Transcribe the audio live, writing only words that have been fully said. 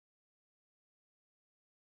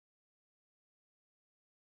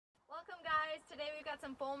guys, today we've got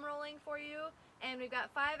some foam rolling for you, and we've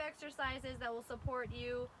got 5 exercises that will support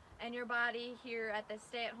you and your body here at the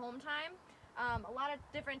stay-at-home time. A lot of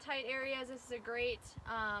different tight areas. This is a great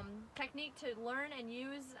technique to learn and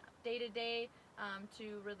use day to day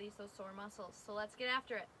to release those sore muscles. So let's get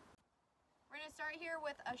after it. We're going to start here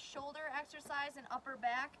with a shoulder exercise and upper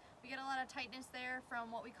back. We get a lot of tightness there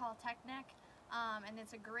from what we call tech neck. And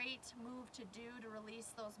it's a great move to do to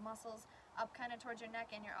release those muscles up kind of towards your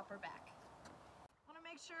neck and your upper back. Want to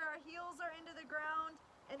make sure our heels are into the ground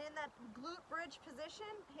and in that glute bridge position.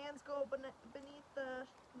 Hands go beneath the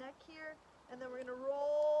neck here, and then we're going to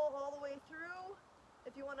roll all the way through.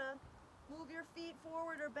 If you want to move your feet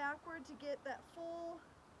forward or backward to get that full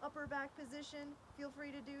upper back position, feel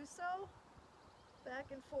free to do so.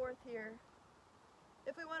 Back and forth here.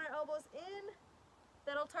 If we want our elbows in,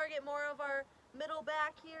 that'll target more of our middle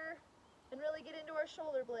back here and really get into our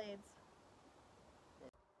shoulder blades.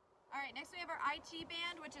 Alright, next we have our IT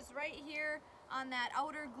band, which is right here on that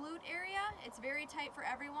outer glute area. It's very tight for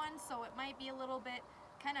everyone, so it might be a little bit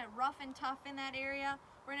kind of rough and tough in that area.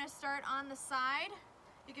 We're going to start on the side.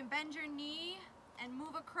 You can bend your knee and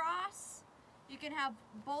move across. You can have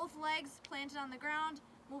both legs planted on the ground,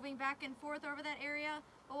 moving back and forth over that area.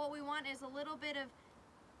 But what we want is a little bit of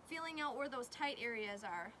feeling out where those tight areas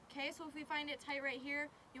are. Okay, so if we find it tight right here,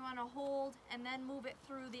 you want to hold and then move it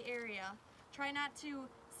through the area. Try not to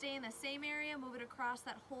stay in the same area, move it across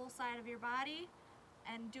that whole side of your body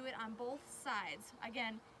and do it on both sides.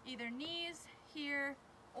 Again, either knees here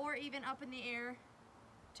or even up in the air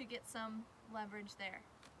to get some leverage there.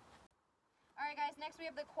 Alright guys, next we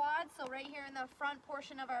have the quads, so right here in the front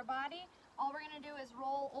portion of our body. All we're going to do is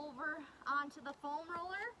roll over onto the foam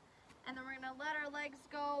roller, and then we're going to let our legs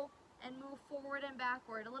go and move forward and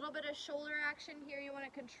backward. A little bit of shoulder action here you want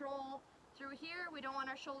to control through here. We don't want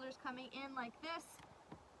our shoulders coming in like this.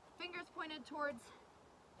 Fingers pointed towards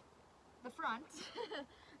the front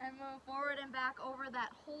and move forward and back over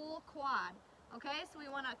that whole quad. Okay, so we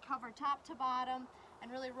want to cover top to bottom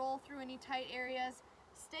and really roll through any tight areas.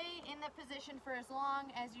 Stay in that position for as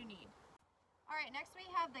long as you need. Alright, next we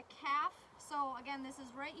have the calf. So again, this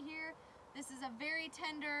is right here. This is a very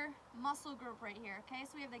tender muscle group right here. Okay,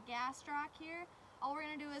 so we have the gastroc here. All we're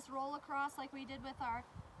going to do is roll across like we did with our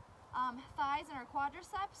thighs and our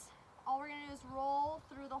quadriceps. All we're going to do is roll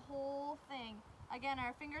through the whole thing. Again,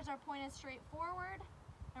 our fingers are pointed straight forward,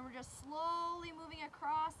 and we're just slowly moving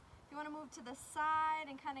across. If you want to move to the side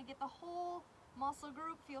and kind of get the whole muscle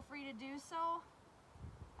group, feel free to do so.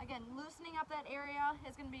 Again, loosening up that area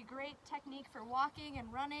is going to be a great technique for walking and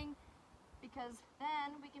running, because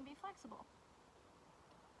then we can be flexible.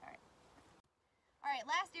 Alright,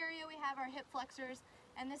 last area we have our hip flexors,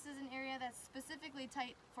 and this is an area that's specifically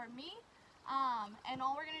tight for me. And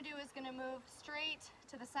all we're going to do is going to move straight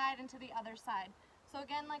to the side and to the other side. So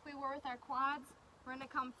again, like we were with our quads, we're going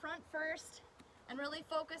to come front first and really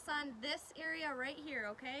focus on this area right here,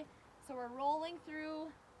 okay? So we're rolling through.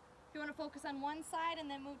 If you want to focus on one side and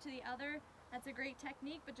then move to the other, that's a great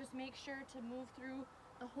technique, but just make sure to move through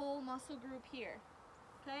the whole muscle group here,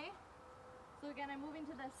 okay? So again, I'm moving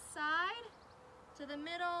to the side, to the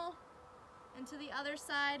middle, and to the other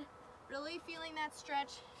side, really feeling that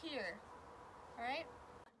stretch here, all right?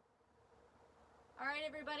 All right,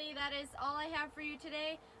 everybody, that is all I have for you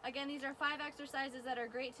today. Again, these are 5 exercises that are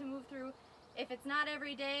great to move through. If it's not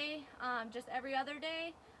every day, just every other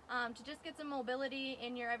day, to just get some mobility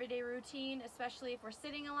in your everyday routine, especially if we're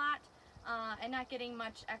sitting a lot and not getting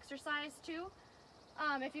much exercise too.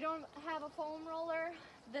 If you don't have a foam roller,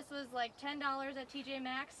 this was like $10 at TJ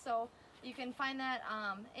Maxx, so you can find that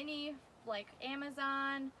any like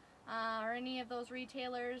Amazon or any of those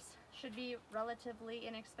retailers. Should be relatively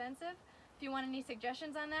inexpensive. If you want any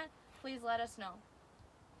suggestions on that, please let us know.